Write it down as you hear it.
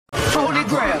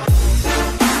ground.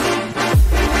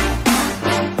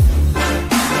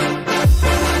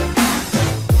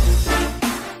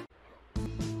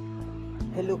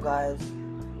 Hello guys,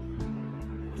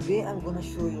 today I'm gonna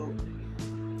show you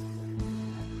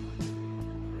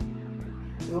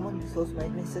human resource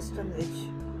management system which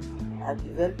I've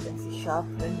developed in C#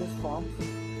 Winforms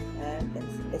and in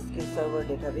SQL Server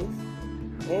database.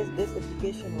 As this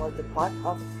application was the part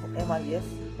of MIS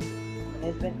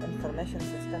Management Information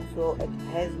System, so it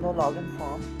has no login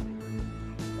form.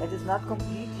 It is not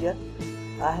complete yet.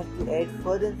 I have to add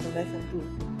further information too.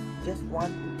 Just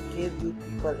want to give you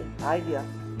people an idea.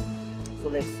 So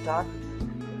let's start.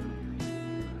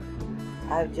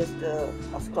 I have just a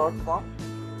start form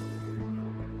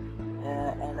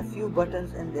and a few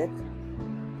buttons in that.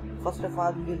 First of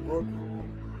all, we will go to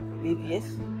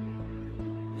BPS.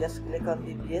 Just click on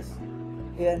BPS.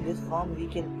 Here in this form we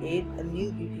can add a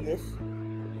new BPS.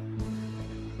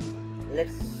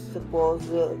 Let's suppose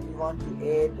we want to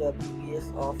add a BPS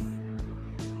of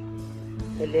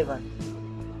 11.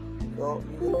 So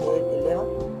we will add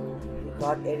 11. We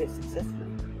got added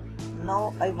successfully.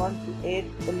 Now I want to add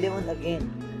 11 again.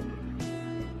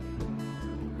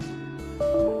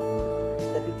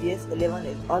 The BPS 11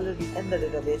 is already in the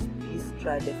database. Please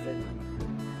try differently.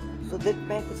 So that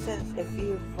makes sense. If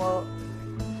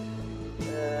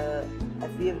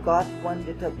we have got one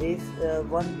database,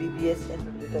 one BPS in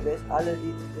the database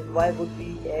already, then why would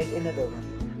we add another one?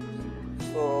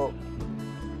 So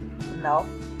now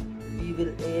we will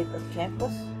add a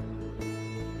campus.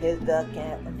 Here's the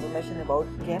information about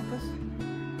campus.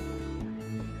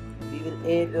 We will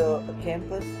add a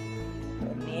campus,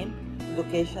 name,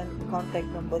 location, contact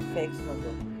number, fax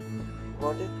number.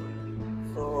 Got it?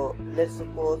 So let's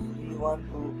suppose we want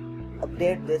to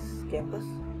update this campus.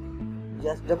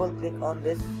 Just double click on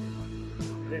this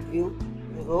review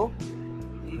row.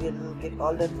 We will get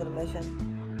all the information.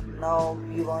 Now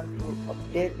we want to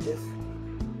update this.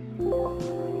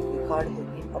 The card has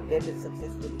been updated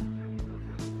successfully.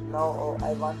 Now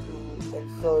I want to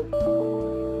insert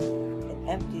an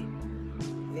empty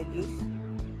values.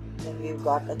 Then we've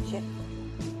got a check,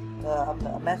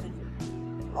 a message.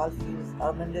 All fields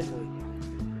are mandatory.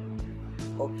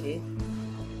 Okay.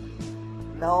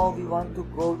 Now we want to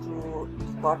go to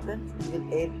department. We will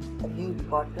add a new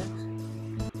department.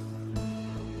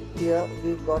 Here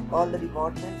we've got all the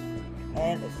departments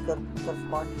and its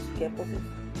corresponding campuses.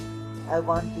 I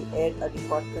want to add a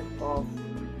department of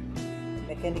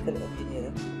mechanical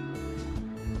engineering.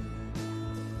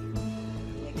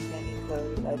 Mechanical,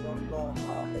 I don't know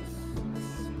how it's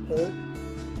spelled.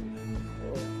 So,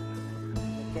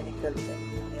 mechanical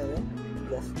engineering,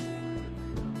 just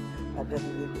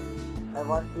I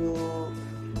want to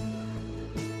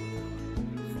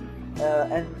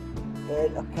and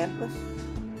add a campus.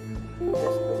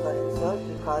 Just click on insert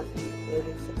because we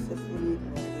added successfully.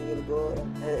 And we will go and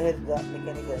here's the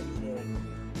mechanical engineering.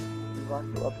 We want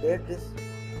to update this.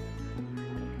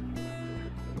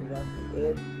 We want to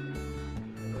add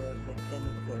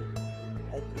mechanical.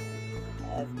 I think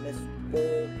I have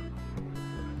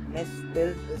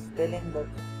misspelled the spelling, but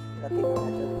nothing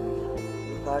matters.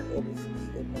 We got this.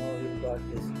 Now we got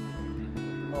this.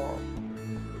 No.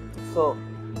 So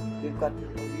we will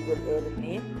add a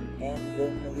name and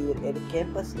then we will add a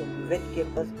campus. In which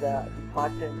campus the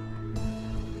department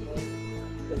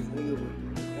is really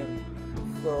in.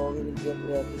 So we will get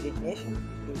the designation.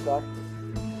 We got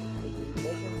the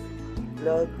designations: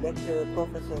 clerk, lecturer,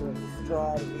 professor,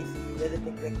 registrar, VC,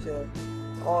 visiting lecturer,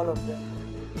 all of them.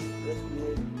 Just we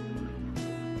will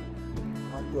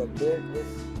want to update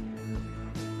this.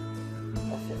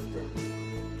 Assistant.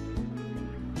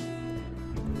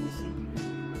 We see.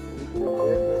 We can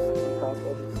update this. We got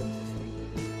edit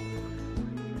successfully.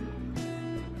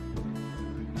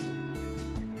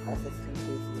 Assistant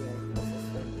is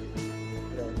assistant.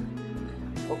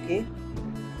 Okay.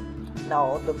 Now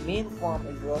the main form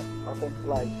is of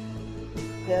employee.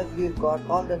 Here we've got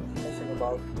all the information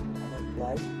about an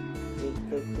employee. We'll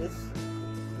click this.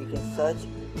 We can search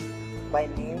by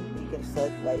name, we can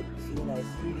search by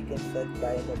CNIC, we can search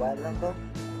by mobile number.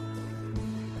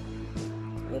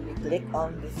 When we click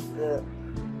on this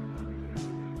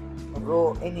row,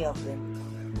 any of them,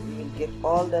 we will get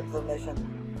all the information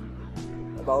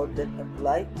about that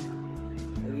employee.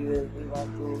 We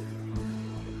want to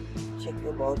check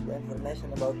about the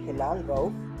information about Hilal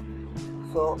Rauf.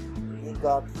 So he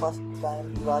got first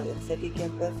time he was in city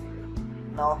campus.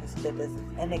 Now his status is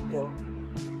inactive.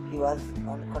 He was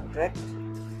on contract.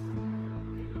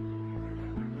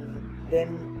 Then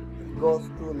goes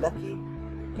to Lucky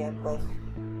campus.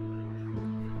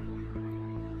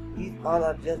 These all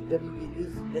are just dummy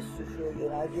videos just to show you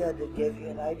an idea, they gave you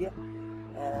an idea.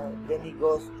 Then he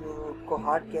goes to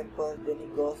Cohort campus, then he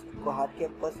goes to Cohort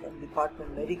campus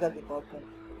and medical department.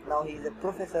 Now he is a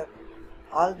professor.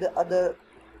 All the other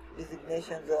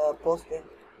designations posting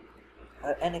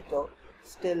are inactive.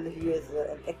 Still he is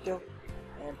an active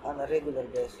and on a regular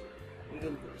basis. We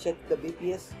will check the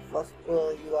BPS. First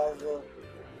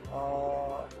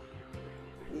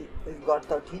he's got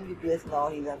 13 BPS, now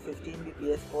he's on 15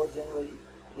 BPS. 4 January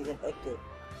he's an active.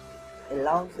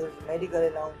 Allowances, medical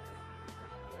allowance,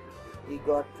 he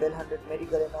got 1200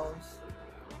 medical allowance,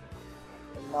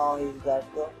 and now he's got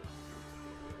the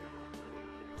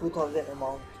 2000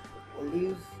 amount.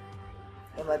 Leaves,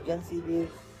 emergency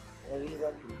leaves,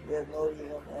 there's no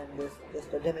reason, and there's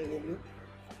just a dummy value.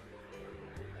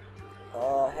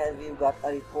 Here we've got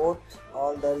a report.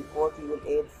 All the report we will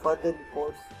add further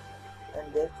reports,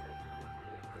 and that,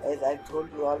 as I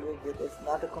told you always, that it's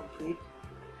not a complete.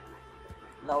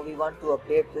 Now we want to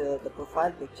update the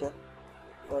profile picture.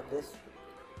 For this,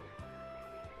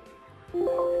 we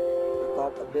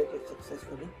got updated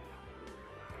successfully.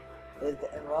 There's the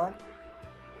Enron.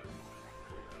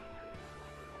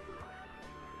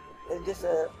 It's just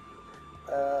a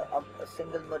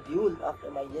single module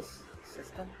after my yes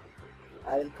system.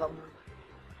 I'll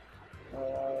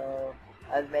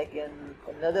make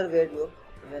another video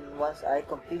once I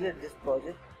completed this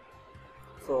project.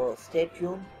 So stay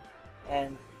tuned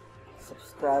and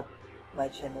subscribe my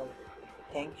channel.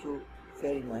 Thank you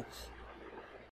very much.